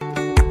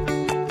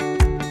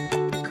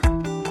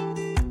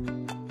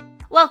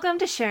Welcome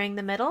to Sharing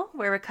the Middle,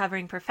 where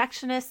recovering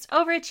perfectionists,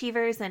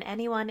 overachievers, and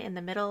anyone in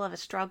the middle of a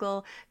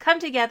struggle come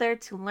together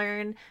to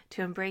learn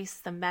to embrace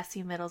the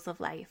messy middles of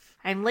life.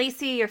 I'm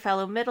Lacey, your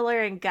fellow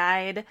middler and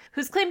guide,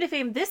 whose claim to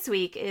fame this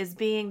week is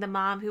being the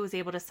mom who was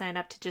able to sign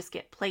up to just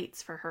get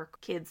plates for her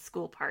kid's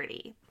school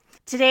party.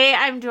 Today,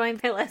 I'm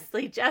joined by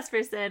Leslie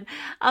Jespersen,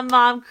 a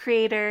mom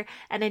creator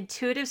and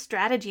intuitive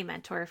strategy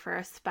mentor for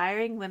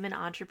aspiring women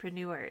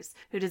entrepreneurs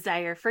who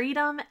desire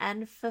freedom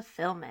and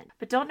fulfillment,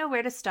 but don't know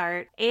where to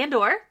start and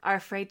or are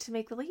afraid to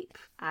make the leap.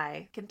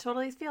 I can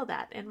totally feel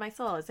that in my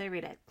soul as I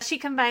read it. She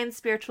combines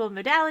spiritual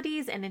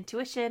modalities and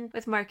intuition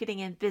with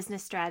marketing and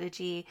business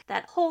strategy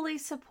that wholly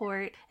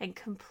support and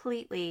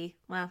completely,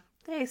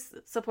 they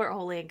support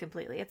wholly and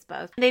completely. It's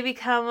both. They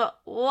become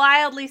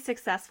wildly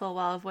successful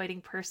while avoiding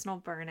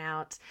personal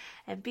burnout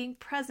and being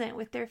present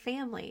with their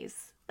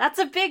families. That's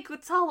a big,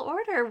 tall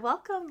order.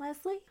 Welcome,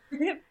 Leslie.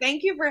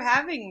 Thank you for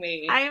having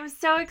me. I am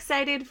so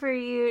excited for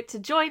you to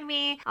join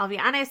me. I'll be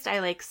honest,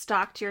 I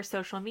stalked your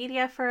social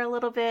media for a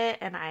little bit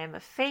and I am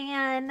a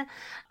fan.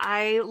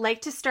 I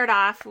like to start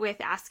off with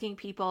asking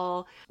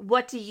people,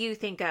 what do you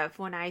think of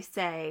when I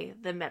say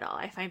the middle?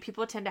 I find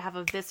people tend to have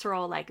a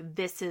visceral,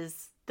 this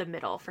is the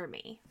middle for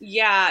me.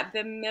 Yeah,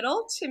 the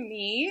middle to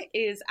me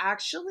is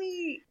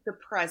actually the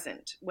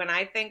present. When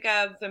I think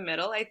of the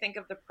middle, I think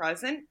of the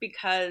present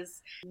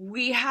because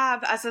we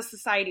have, as a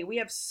society, we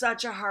have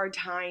such a hard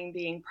time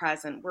being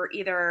present. We're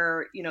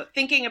either,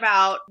 thinking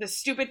about the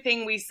stupid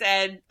thing we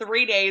said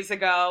 3 days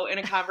ago in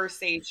a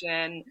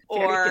conversation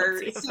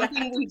or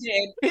something we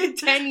did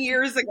 10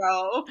 years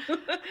ago.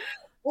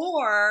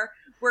 Or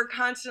we're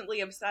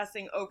constantly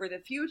obsessing over the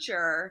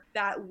future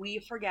that we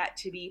forget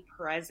to be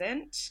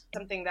present.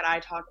 Something that I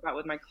talk about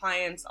with my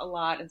clients a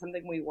lot and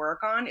something we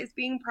work on is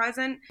being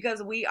present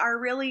because we are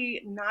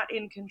really not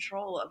in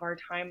control of our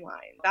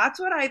timeline. That's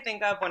what I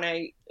think of when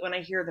I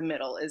hear the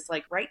middle is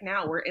right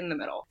now we're in the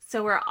middle.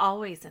 So we're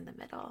always in the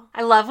middle.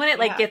 I love when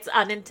it gets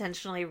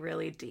unintentionally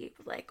really deep.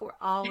 We're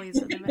always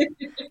in the middle.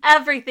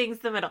 Everything's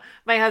the middle.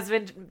 My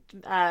husband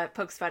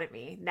pokes fun at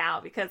me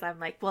now because I'm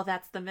like, well,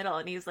 that's the middle.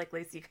 And he's like,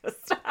 Lacey, go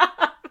stop.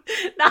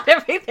 Not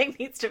everything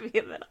needs to be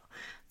in the middle.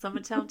 So I'm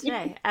going to tell him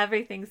today,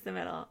 everything's the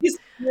middle.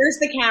 Here's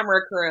the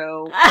camera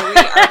crew. Are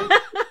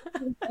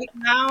we right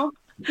now?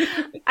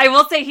 I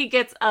will say he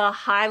gets a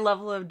high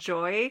level of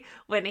joy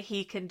when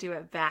he can do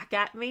it back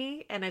at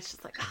me. And it's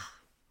just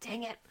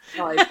dang it.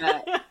 Oh, I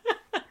bet.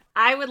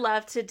 I would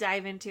love to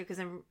dive into, because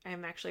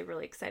I'm actually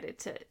really excited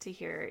to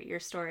hear your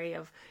story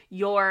of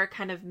your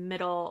kind of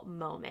middle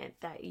moment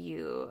that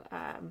you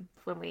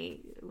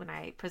when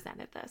I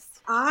presented this.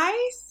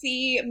 I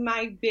see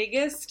my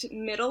biggest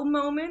middle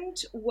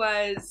moment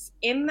was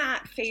in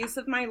that phase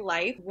of my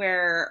life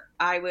where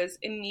I was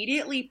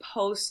immediately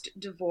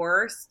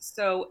post-divorce.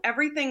 So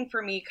everything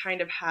for me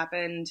kind of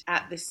happened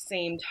at the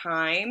same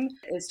time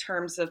in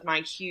terms of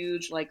my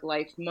huge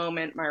life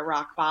moment, my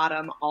rock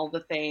bottom, all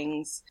the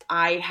things.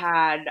 I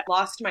had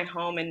lost my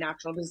home in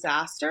natural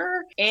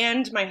disaster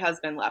and my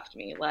husband left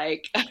me.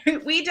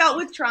 We dealt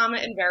with trauma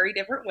in very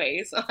different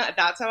ways.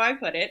 That's how I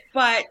put it.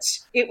 But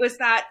it was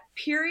that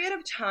period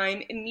of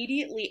time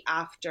immediately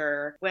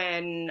after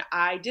when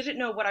I didn't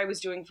know what I was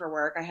doing for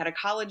work. I had a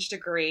college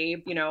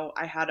degree.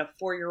 I had a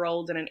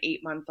 4-year-old and an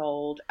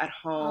 8-month-old at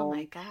home. Oh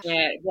my gosh.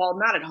 Well,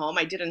 not at home.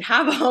 I didn't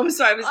have a home.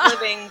 So I was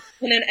living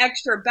in an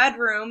extra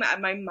bedroom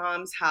at my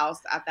mom's house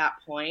at that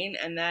point.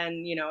 And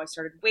then, I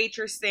started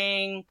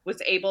waitressing,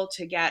 was able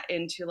to get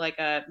into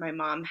my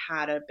mom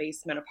had a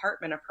basement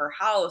apartment of her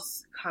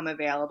house come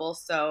available.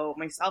 So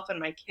myself and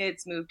my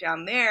kids moved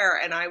down there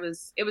and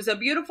it was a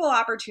beautiful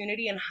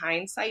opportunity in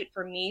hindsight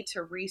for me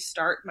to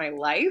restart my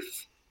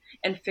life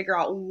and figure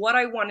out what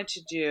I wanted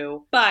to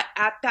do. But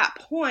at that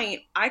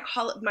point, I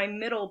call it my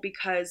middle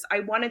because I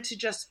wanted to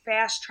just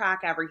fast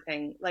track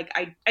everything.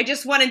 I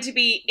just wanted to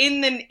be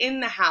in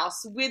the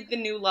house with the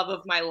new love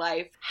of my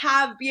life,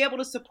 be able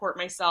to support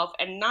myself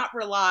and not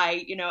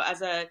rely,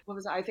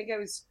 I think I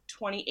was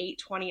 28,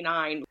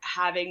 29,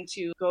 having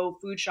to go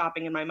food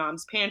shopping in my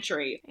mom's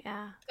pantry.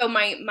 Yeah. So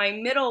my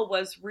middle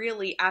was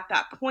really at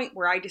that point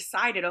where I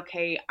decided,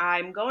 okay,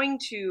 I'm going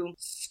to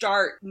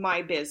start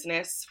my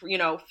business,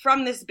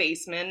 from this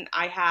basement.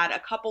 I had a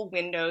couple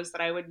windows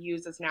that I would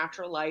use as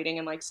natural lighting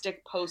and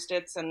stick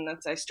Post-its. And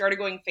I started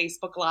going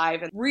Facebook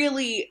Live and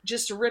really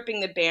just ripping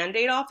the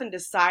Band-Aid off and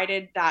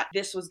decided that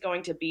this was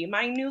going to be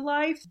my new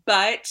life.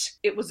 But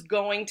it was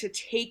going to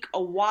take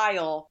a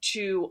while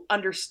to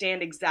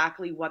understand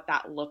exactly what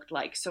that looked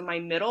like. So my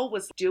middle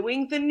was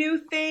doing the new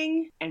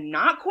thing and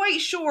not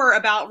quite sure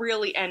about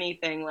really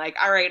anything.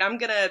 All right, I'm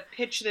going to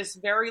pitch this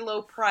very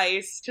low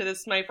price to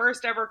my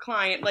first ever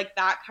client,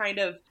 that kind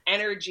of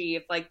energy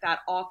of that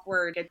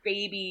awkward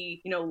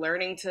baby,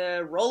 learning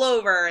to roll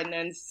over and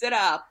then sit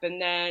up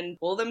and then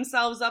pull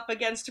themselves up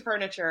against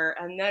furniture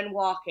and then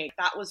walking.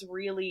 That was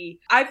really,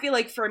 I feel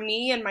like for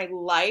me in my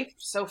life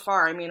so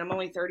far, I'm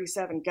only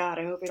 37. God,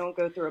 I hope I don't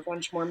go through a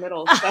bunch more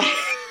middles. But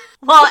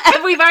well,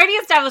 we've already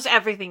established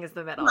everything is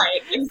the middle.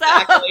 Right,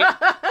 exactly.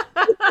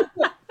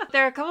 So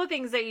there are a couple of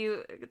things that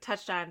you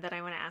touched on that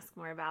I want to ask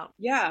more about.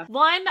 Yeah.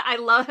 One, I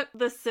love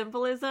the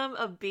symbolism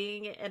of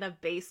being in a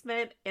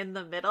basement in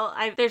the middle.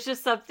 There's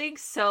just something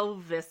so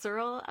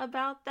visceral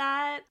about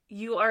that.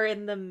 You are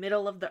in the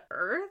middle of the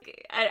earth.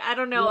 I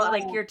don't know,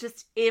 like you're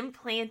just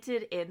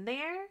implanted in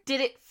there.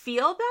 Did it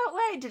feel that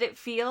way? Did it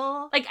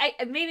feel like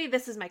maybe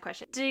this is my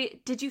question.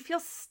 Did you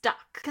feel stuck?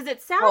 Because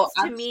it sounds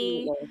to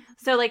me,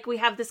 so like we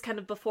have this kind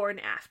of before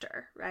and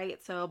after,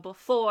 right? So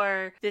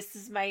before, this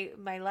is my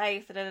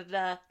life,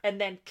 and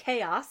then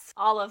chaos,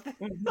 all of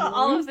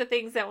the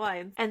things at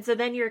once. And so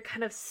then you're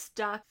kind of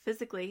stuck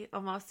physically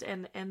almost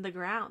in the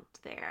ground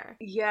there.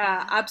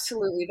 Yeah,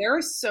 absolutely. There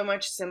was so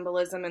much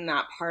symbolism in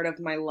that part of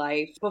my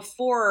life.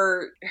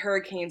 Before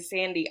Hurricane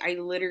Sandy, I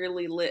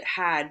literally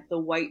had the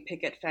white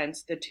picket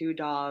fence, the 2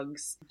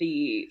 dogs,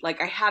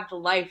 I had the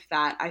life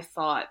that I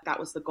thought that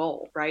was the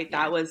goal, right?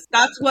 Yeah.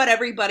 That's what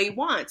everybody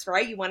wants,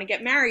 right? You want to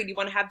get married, you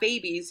want to have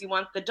babies, you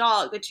want the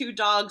 2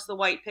 dogs, the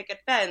white picket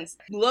fence.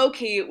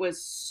 Low-key, it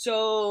was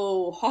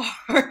so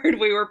hard.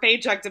 We were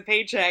paycheck to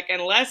paycheck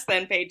and less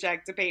than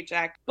paycheck to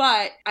paycheck.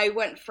 But I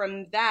went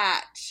from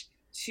that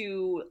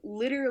to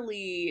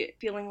literally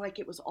feeling like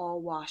it was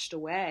all washed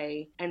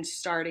away and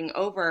starting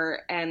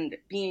over and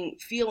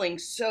feeling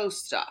so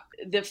stuck.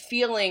 The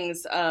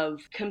feelings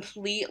of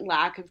complete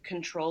lack of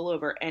control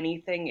over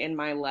anything in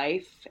my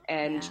life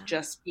and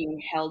just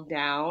being held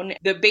down.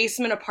 The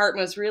basement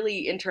apartment was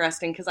really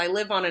interesting because I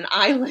live on an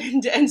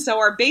island, and so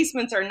our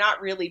basements are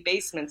not really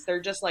basements. They're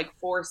just like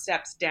 4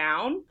 steps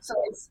down. So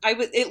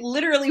it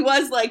literally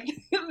was like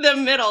the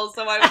middle.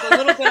 So I was a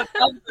little bit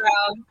above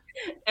ground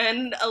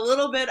and a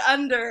little bit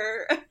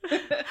under.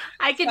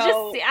 I can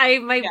just see,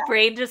 my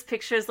brain just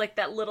pictures like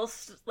that little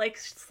like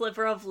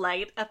sliver of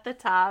light at the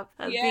top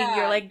of being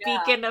your like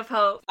beacon of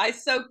hope. I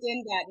soaked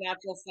in that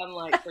natural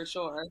sunlight for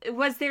sure.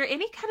 Was there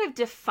any kind of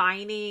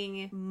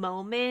defining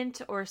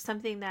moment or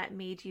something that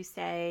made you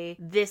say,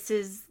 this?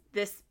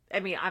 I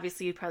mean,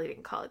 obviously you probably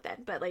didn't call it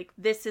then, but like,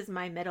 this is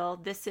my middle.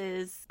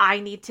 I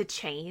need to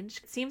change.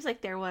 It seems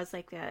like there was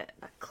like a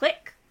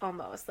click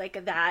almost,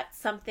 like that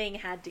something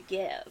had to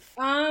give.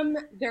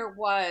 There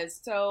was.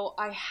 So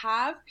I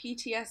have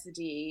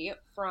PTSD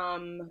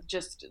from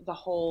just the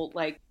whole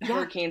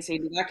Hurricane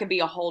Sandy. That could be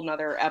a whole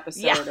nother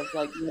episode of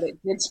like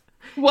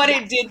what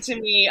it did to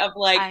me, of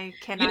like,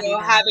 having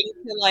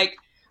to like,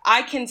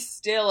 I can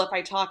still, if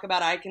I talk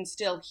about it, I can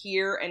still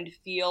hear and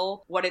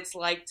feel what it's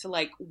like to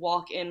like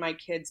walk in my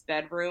kid's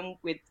bedroom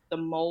with the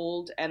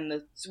mold and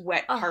the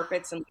wet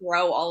carpets and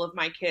throw all of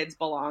my kids'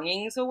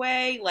 belongings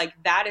away. Like,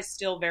 that is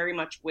still very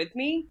much with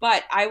me.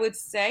 But I would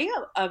say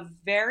a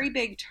very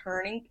big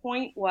turning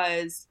point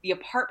was the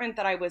apartment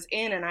that I was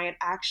in. And I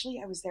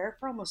was there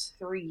for almost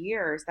 3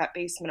 years, that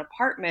basement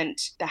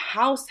apartment. The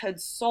house had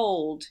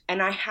sold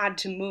and I had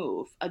to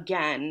move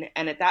again.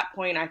 And at that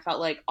point, I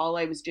felt like all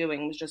I was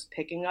doing was just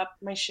picking up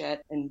my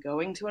shit and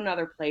going to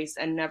another place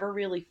and never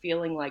really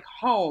feeling like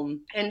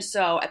home. And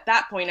so at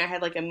that point, I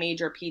had like a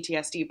major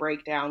PTSD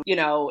breakdown, in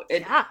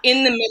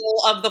the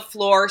middle of the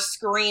floor,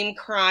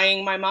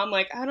 crying. My mom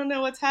like, I don't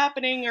know what's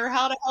happening or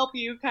how to help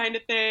you kind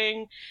of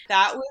thing.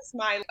 That was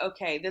my,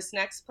 okay, this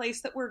next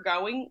place that we're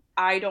going,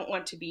 I don't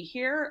want to be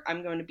here.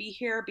 I'm going to be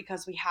here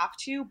because we have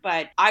to,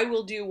 but I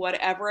will do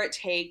whatever it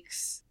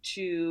takes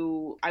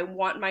I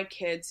want my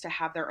kids to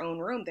have their own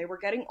room. They were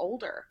getting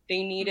older.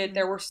 They needed,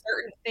 there were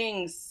certain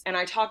things, and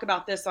I talk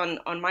about this on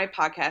my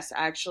podcast,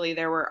 actually.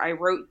 I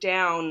wrote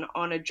down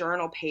on a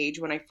journal page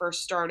when I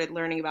first started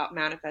learning about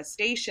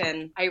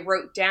manifestation,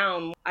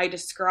 I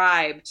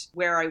described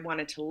where I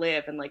wanted to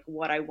live and like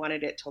what I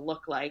wanted it to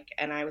look like.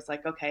 And I was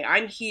like, okay,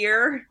 I'm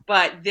here,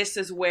 but this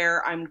is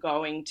where I'm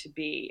going to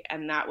be.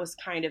 And that was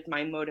kind of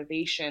my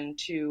motivation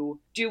to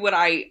do what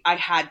I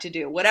had to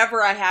do,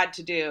 whatever I had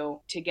to do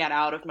to get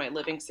out of my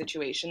living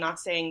situation. Not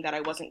saying that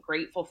I wasn't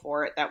grateful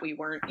for it, that we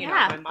weren't,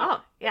 my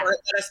mom let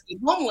us be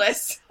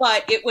homeless,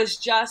 but it was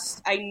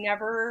just, I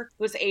never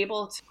was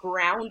able to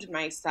ground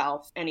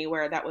myself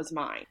anywhere that was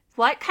mine.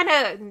 What kind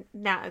of,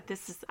 now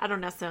this is, I don't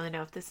necessarily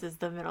know if this is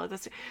the middle of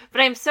this,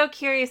 but I'm so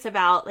curious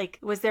about, like,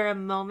 was there a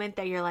moment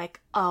that you're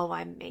like, oh,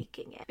 I'm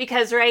making it?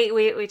 Because, right,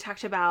 we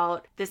talked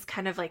about this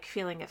kind of like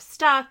feeling of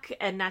stuck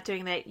and not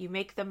doing that. You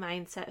make the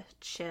mindset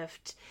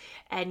shift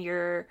and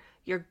you're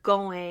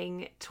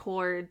going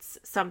towards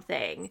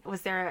something.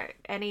 Was there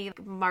any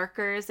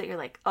markers that you're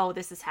like, oh,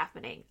 this is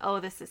happening. Oh,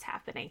 this is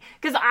happening?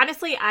 Because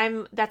honestly,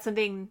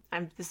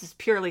 this is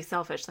purely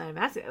selfish that I'm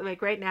asking.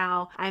 Like right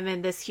now, I'm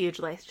in this huge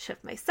life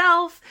shift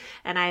myself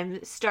and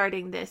I'm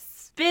starting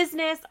this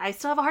business. I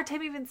still have a hard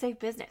time even saying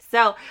business.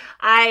 So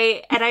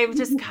I'm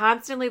just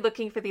constantly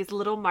looking for these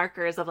little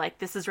markers of like,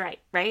 this is right?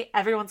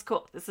 Everyone's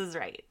cool. This is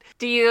right.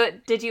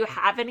 Did you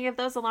have any of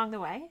those along the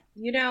way?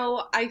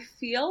 I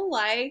feel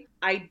like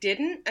I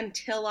didn't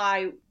until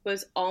I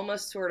was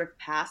almost sort of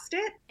past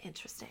it.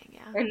 Interesting,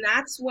 yeah. And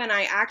that's when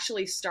I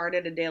actually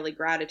started a daily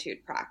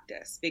gratitude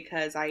practice,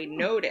 because I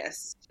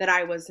noticed that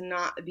I was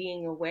not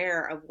being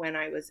aware of when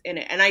I was in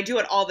it. And I do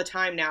it all the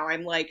time now.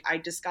 I'm like, I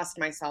disgust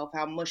myself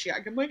how mushy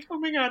I'm like, oh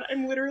my God,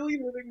 I'm literally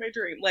living my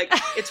dream. Like,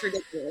 it's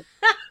ridiculous.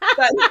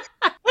 But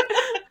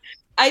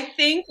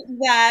think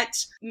that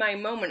my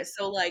moment is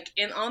so like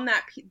on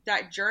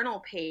that journal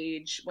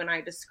page when I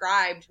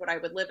described what I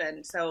would live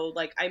in. So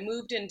like I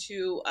moved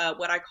into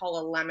what I call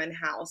a lemon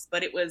house,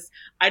 but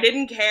I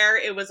didn't care.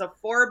 It was a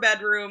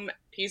 4-bedroom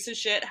piece of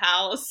shit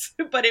house,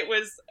 but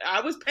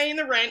I was paying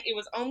the rent. It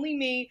was only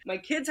me. My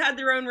kids had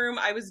their own room.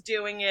 I was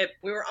doing it.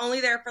 We were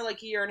only there for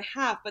like a year and a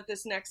half, but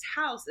this next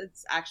house,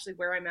 it's actually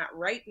where I'm at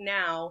right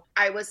now.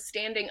 I was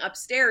standing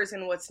upstairs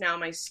in what's now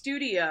my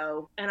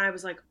studio, and I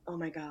was like, oh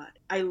my God,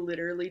 I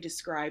literally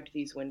described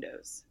these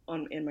windows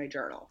in my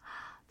journal.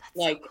 That's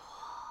like so cool.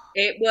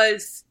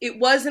 It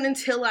wasn't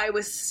until I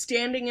was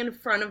standing in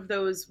front of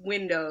those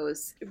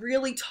windows,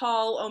 really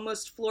tall,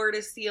 almost floor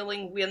to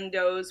ceiling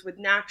windows with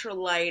natural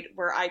light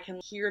where I can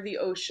hear the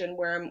ocean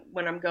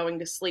when I'm going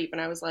to sleep. And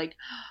I was like,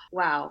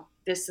 wow,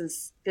 this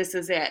is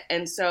it.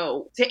 And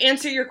so to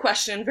answer your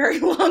question, very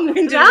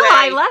long-winded way.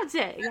 I loved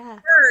it. Yeah.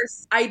 At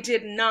first, I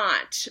did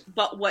not.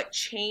 But what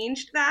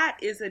changed that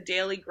is a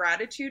daily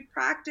gratitude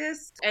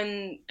practice.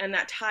 And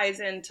that ties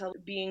into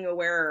being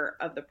aware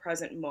of the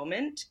present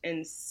moment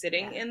and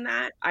sitting in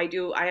that. I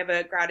have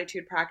a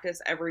gratitude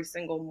practice every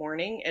single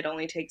morning. It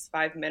only takes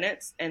 5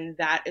 minutes. And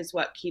that is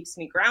what keeps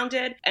me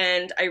grounded.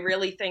 And I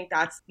really think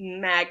that's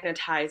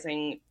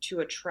magnetizing to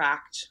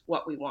attract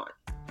what we want.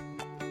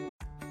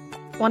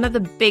 One of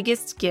the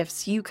biggest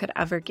gifts you could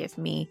ever give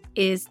me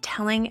is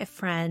telling a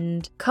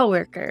friend,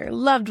 coworker,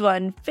 loved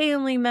one,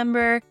 family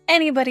member,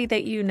 anybody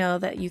that you know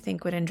that you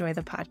think would enjoy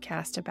the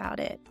podcast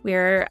about it.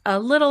 We're a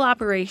little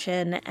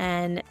operation,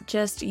 and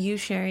just you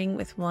sharing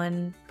with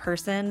one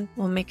person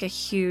will make a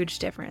huge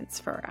difference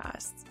for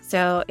us.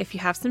 So if you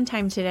have some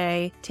time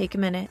today, take a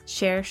minute,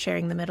 share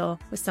Sharing the Middle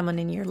with someone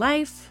in your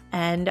life,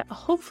 and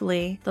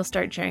hopefully they'll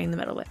start sharing the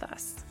middle with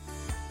us.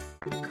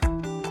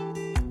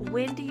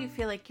 When do you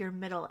feel like your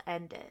middle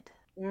ended?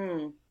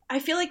 I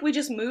feel like we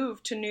just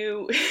moved to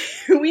new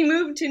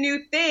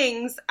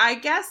things. I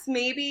guess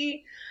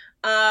maybe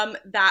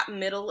that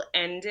middle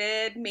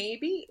ended.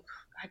 Maybe,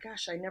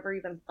 gosh, I never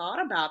even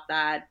thought about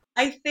that.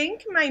 I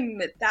think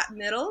that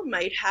middle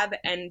might have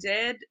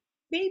ended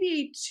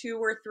maybe 2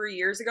 or 3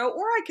 years ago,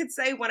 or I could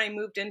say when I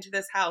moved into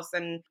this house,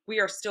 and we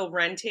are still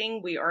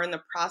renting. We are in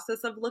the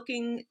process of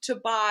looking to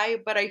buy,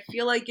 but I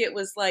feel like it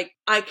was like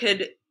I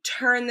could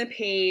turn the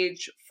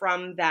page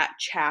from that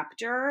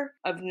chapter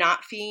of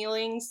not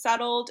feeling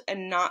settled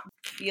and not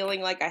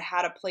feeling like I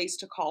had a place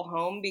to call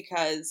home,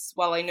 because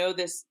while I know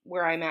this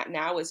where I'm at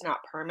now is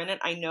not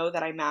permanent, I know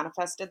that I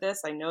manifested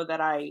this. I know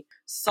that I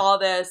saw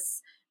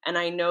this, and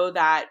I know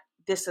that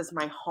this is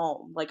my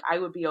home. Like I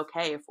would be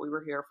okay if we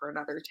were here for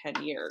another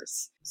 10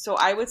 years. So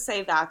I would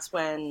say that's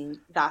when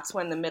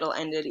the middle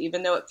ended,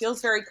 even though it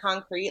feels very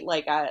concrete,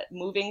 like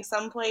moving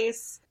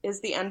someplace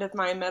is the end of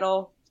my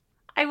middle.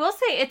 I will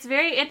say it's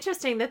very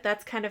interesting that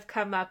that's kind of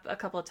come up a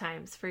couple of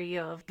times for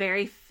you, of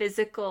very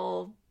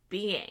physical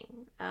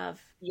being,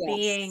 of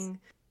being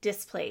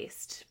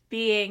displaced,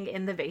 being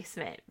in the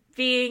basement,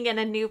 being in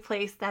a new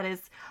place that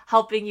is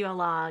helping you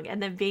along,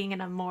 and then being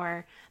in a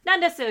more, not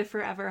necessarily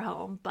forever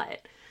home,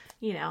 but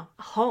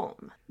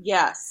home.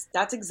 Yes,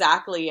 that's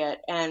exactly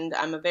it. And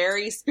I'm a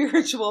very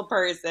spiritual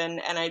person,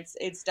 and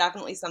it's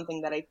definitely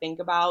something that I think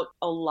about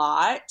a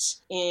lot,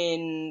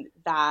 in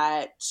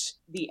that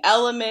the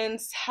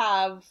elements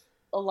have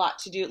a lot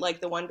to do.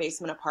 Like the one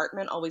basement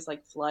apartment always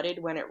like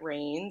flooded when it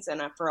rains, and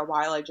for a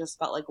while I just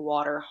felt like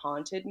water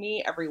haunted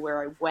me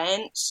everywhere I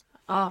went.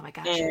 Oh my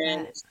gosh.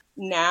 And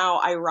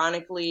now,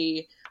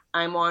 ironically,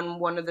 I'm on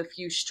one of the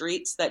few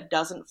streets that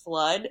doesn't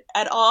flood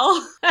at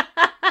all.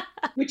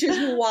 Which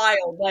is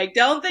wild. Like,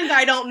 don't think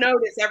I don't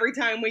notice every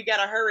time we get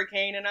a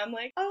hurricane and I'm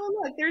like,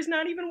 oh, look, there's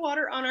not even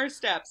water on our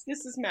steps.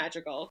 This is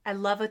magical. I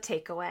love a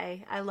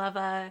takeaway. I love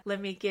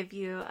let me give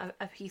you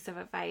a piece of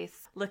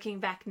advice. Looking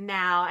back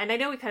now, and I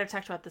know we kind of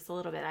talked about this a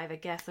little bit. I have a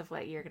guess of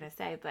what you're going to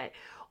say, but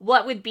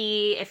what would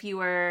be, if you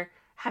were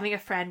having a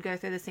friend go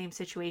through the same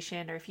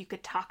situation, or if you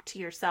could talk to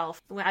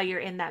yourself while you're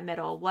in that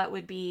middle, what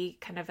would be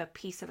kind of a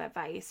piece of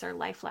advice or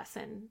life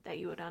lesson that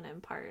you would want to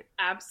impart?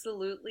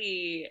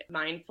 Absolutely.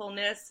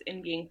 Mindfulness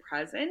in being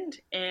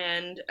present,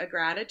 and a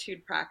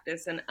gratitude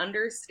practice, and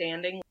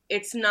understanding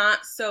it's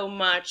not so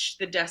much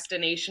the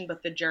destination,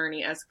 but the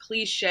journey. As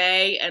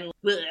cliche and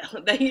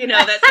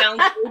that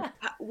sounds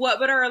what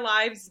would our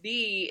lives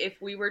be if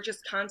we were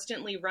just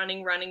constantly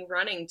running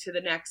to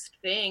the next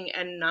thing,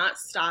 and not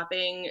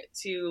stopping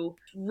to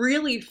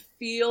really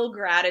feel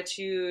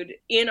gratitude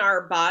in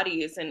our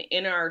bodies and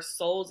in our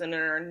souls and in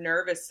our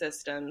nervous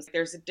systems.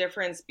 There's a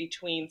difference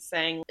between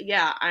saying,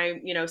 yeah,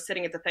 I'm,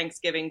 sitting at the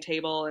Thanksgiving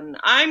table and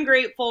I'm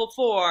grateful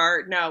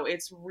for, no,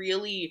 it's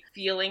really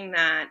feeling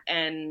that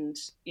and,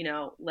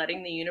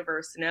 letting the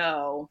universe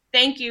know,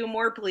 thank you,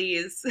 more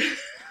please.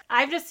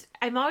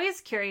 I'm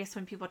always curious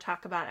when people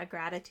talk about a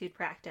gratitude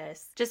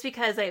practice, just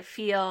because I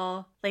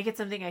feel like it's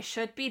something I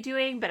should be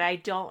doing, but I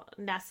don't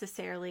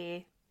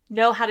necessarily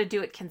know how to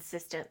do it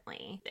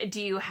consistently.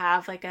 Do you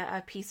have like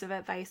a piece of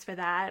advice for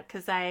that?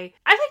 Because I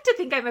like to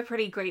think I'm a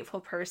pretty grateful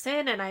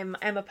person, and I'm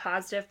a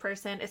positive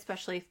person,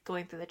 especially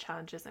going through the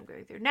challenges I'm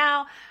going through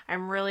now.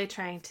 I'm really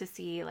trying to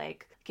see,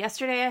 like,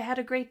 yesterday I had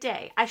a great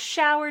day. I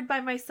showered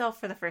by myself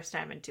for the first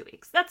time in 2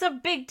 weeks. That's a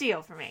big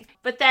deal for me.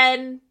 But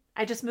then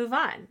I just move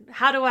on.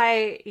 How do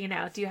I,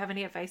 do you have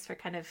any advice for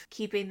kind of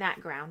keeping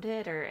that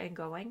grounded and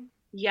going?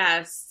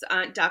 Yes,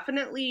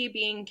 definitely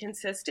being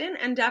consistent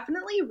and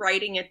definitely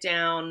writing it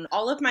down.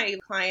 All of my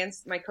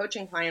clients, my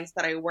coaching clients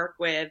that I work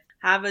with,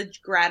 have a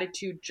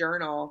gratitude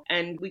journal,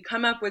 and we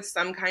come up with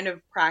some kind of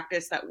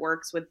practice that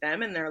works with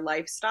them and their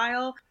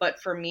lifestyle.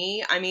 But for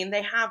me, I mean,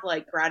 they have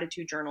like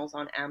gratitude journals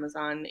on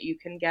Amazon that you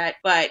can get,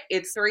 but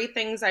it's 3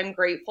 things I'm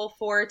grateful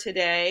for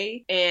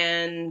today.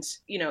 And,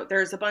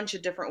 there's a bunch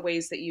of different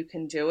ways that you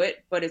can do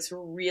it, but it's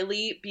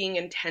really being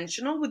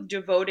intentional with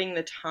devoting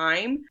the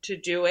time to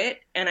do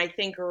it. And I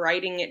think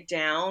writing it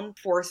down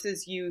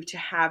forces you to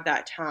have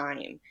that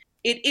time.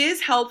 It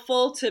is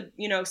helpful to,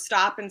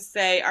 stop and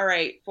say, all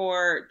right,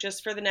 for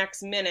the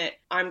next minute,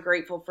 I'm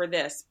grateful for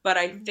this. But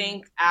I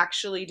think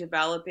actually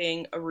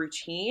developing a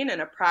routine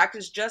and a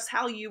practice, just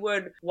how you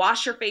would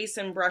wash your face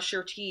and brush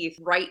your teeth,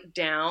 write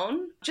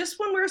down. Just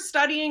when we're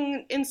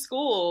studying in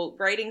school,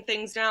 writing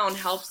things down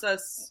helps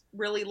us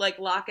really like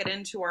lock it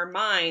into our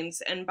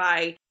minds. And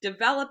by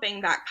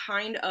developing that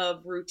kind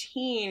of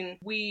routine,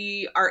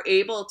 we are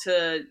able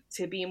to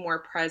be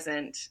more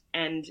present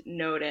and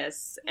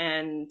notice.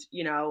 And,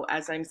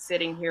 as I'm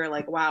sitting here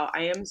like, wow,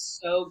 I am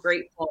so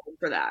grateful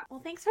for that.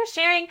 Well, thanks for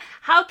sharing.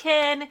 How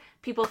can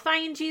people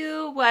find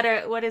you?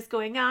 What is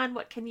going on?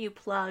 What can you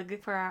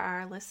plug for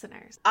our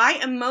listeners? I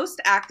am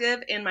most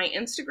active in my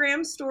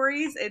Instagram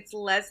stories. It's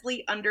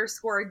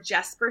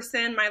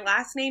Leslie_Jespersen. My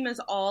last name is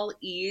all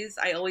E's.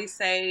 I always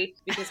say,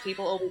 because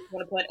people always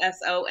want to put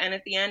S-O-N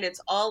at the end,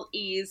 it's all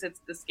E's. It's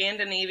the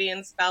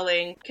Scandinavian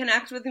spelling.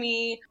 Connect with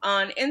me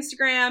on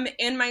Instagram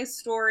in my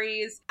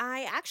stories.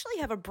 I actually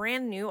have a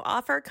brand new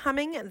offer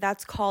coming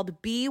that's called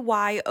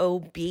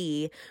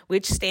BYOB,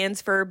 which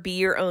stands for Be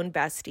Your Own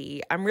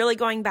Bestie. I'm really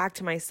going back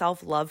to my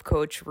self-love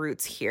coach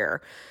roots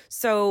here.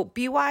 So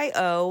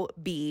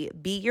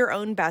BYOB, Be Your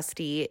Own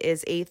Bestie,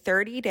 is a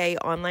 30-day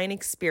online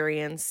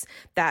experience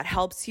that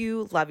helps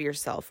you love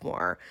yourself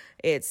more.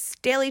 It's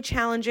daily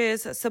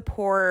challenges,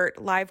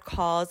 support, live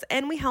calls,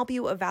 and we help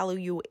you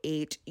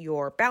evaluate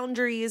your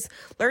boundaries,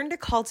 learn to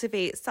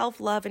cultivate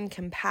self-love and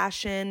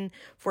compassion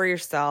for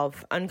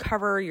yourself,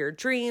 uncover your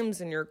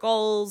dreams and your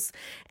goals,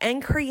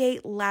 and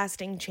create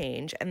lasting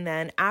change. And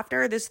then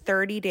after this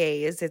 30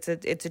 days, it's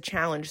a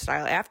challenge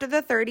style. After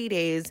the 30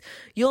 days,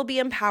 you'll be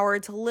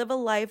empowered to live a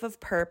life of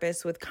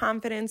purpose with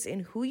confidence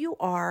in who you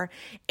are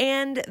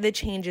and the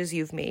changes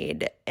you've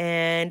made.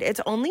 And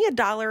it's only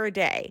 $1 a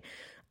day.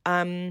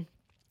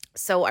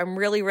 So I'm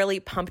really,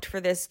 really pumped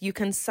for this. You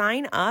can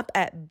sign up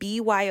at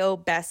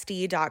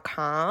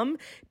byobestie.com,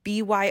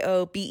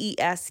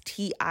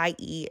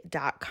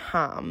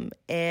 byobestie.com.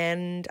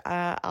 And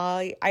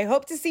I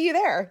hope to see you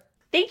there.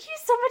 Thank you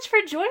so much for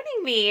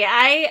joining me.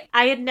 I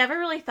had never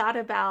really thought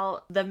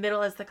about the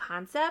middle as the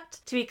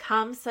concept to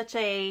become such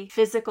a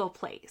physical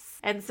place.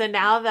 And so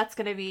now that's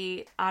going to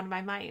be on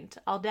my mind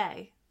all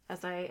day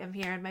as I am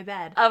here in my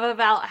bed,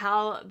 about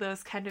how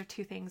those kind of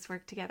 2 things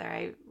work together.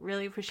 I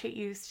really appreciate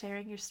you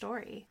sharing your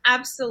story.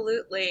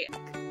 Absolutely.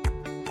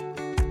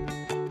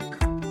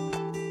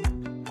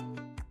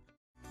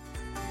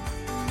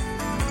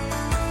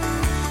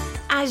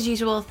 As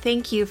usual,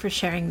 thank you for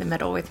sharing the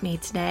middle with me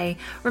today.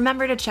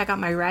 Remember to check out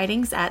my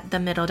writings at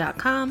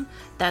themiddle.com.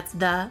 That's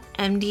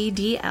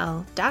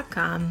themddl.com.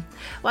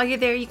 While you're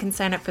there, you can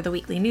sign up for the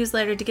weekly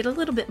newsletter to get a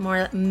little bit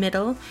more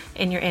middle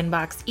in your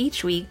inbox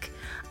each week.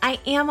 I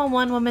am a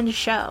one-woman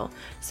show,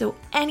 so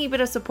any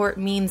bit of support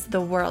means the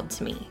world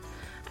to me.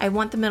 I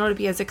want the middle to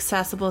be as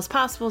accessible as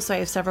possible, so I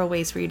have several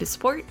ways for you to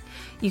support.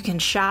 You can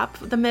shop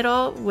the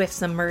middle with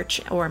some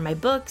merch or my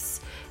books,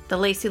 the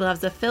Lacey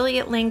Loves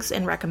affiliate links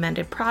and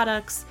recommended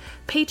products,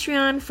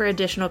 Patreon for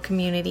additional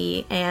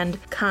community and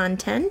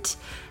content,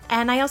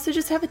 and I also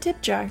just have a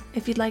tip jar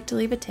if you'd like to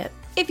leave a tip.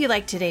 If you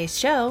like today's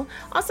show,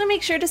 also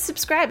make sure to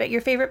subscribe at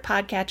your favorite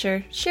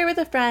podcatcher, share with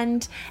a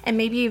friend, and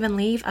maybe even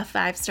leave a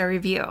 5-star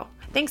review.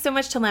 Thanks so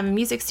much to Lemon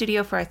Music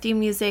Studio for our theme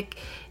music.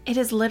 It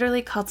is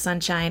literally called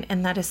Sunshine,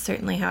 and that is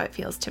certainly how it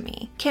feels to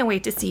me. Can't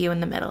wait to see you in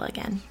the middle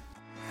again.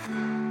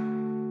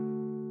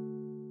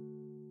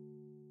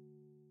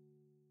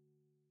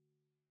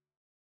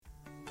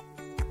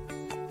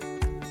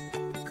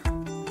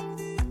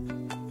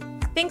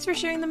 Thanks for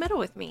sharing the middle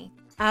with me.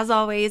 As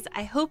always,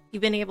 I hope you've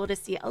been able to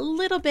see a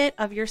little bit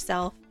of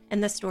yourself in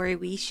the story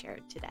we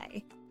shared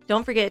today.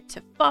 Don't forget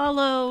to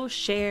follow,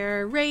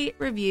 share, rate,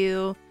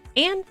 review,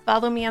 and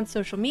follow me on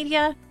social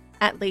media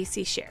at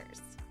Lacey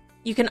Shares.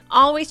 You can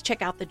always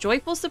check out the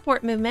Joyful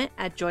Support Movement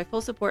at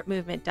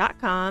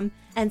joyfulsupportmovement.com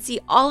and see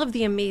all of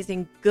the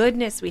amazing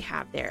goodness we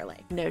have there,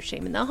 like No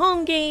Shame in the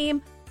Home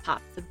Game,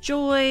 Pops of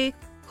Joy,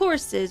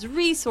 courses,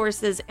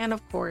 resources, and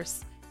of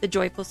course, the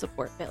Joyful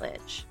Support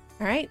Village.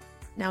 All right,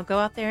 now go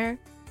out there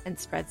and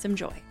spread some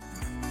joy.